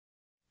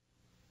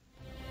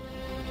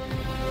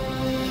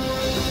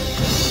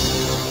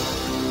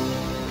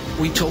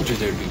We told you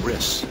there'd be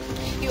risks.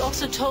 You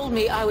also told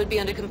me I would be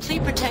under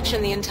complete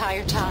protection the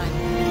entire time.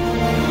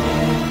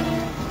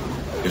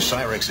 Your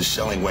Cyrex is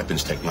selling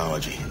weapons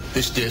technology.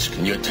 This disc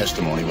and your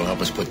testimony will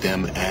help us put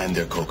them and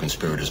their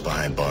co-conspirators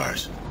behind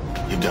bars.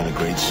 You've done a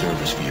great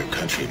service for your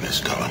country, Miss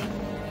Cullen.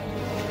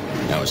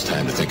 Now it's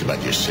time to think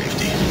about your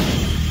safety.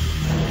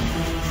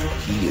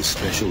 He is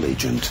Special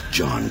Agent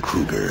John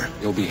Kruger.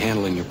 You'll be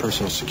handling your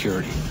personal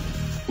security.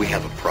 We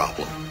have a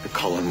problem. The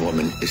Cullen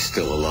woman is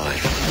still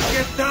alive.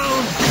 Get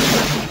down!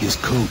 His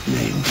code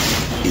name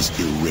is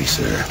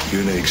Eraser.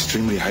 You're in an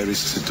extremely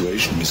high-risk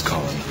situation, Miss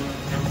Cullen.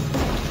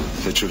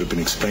 That should have been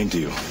explained to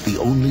you. The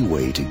only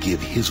way to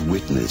give his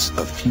witness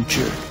a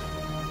future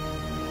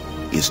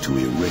is to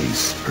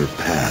erase her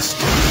past.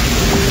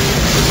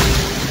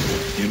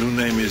 Your new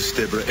name is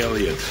Deborah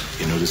Elliott.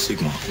 You know the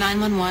signal.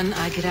 911,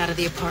 I get out of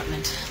the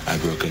apartment. I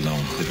work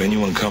alone. If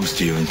anyone comes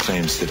to you and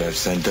claims that I've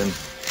sent them,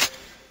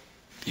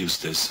 use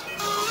this.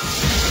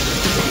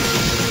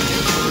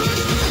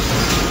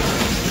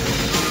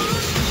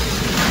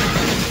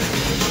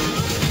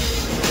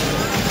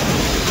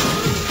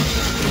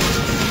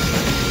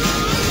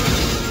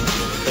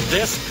 The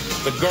disc,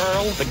 the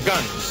girl, the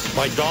guns.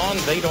 By dawn,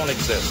 they don't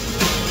exist.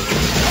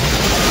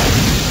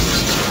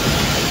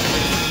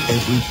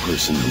 Every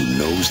person who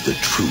knows the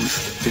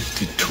truth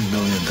 $52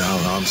 million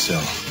arm sale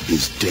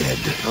is dead.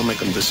 I'll make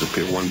them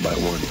disappear one by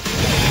one.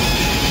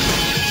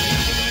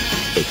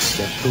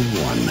 Except the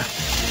one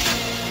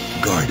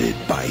guarded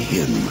by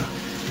him.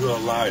 You're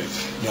alive.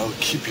 And I'll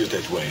keep you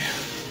that way.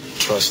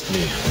 Trust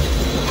me.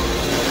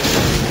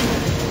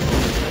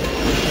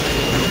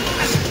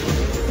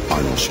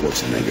 Arnold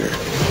Schwarzenegger.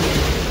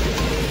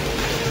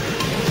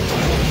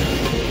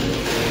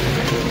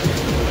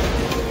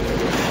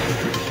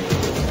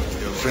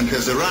 Your friend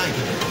has arrived.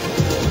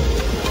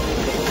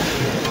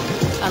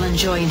 I'll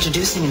enjoy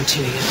introducing him to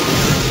you.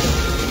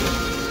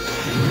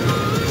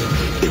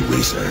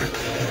 Eraser.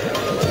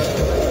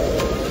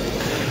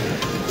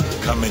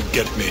 Come and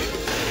get me.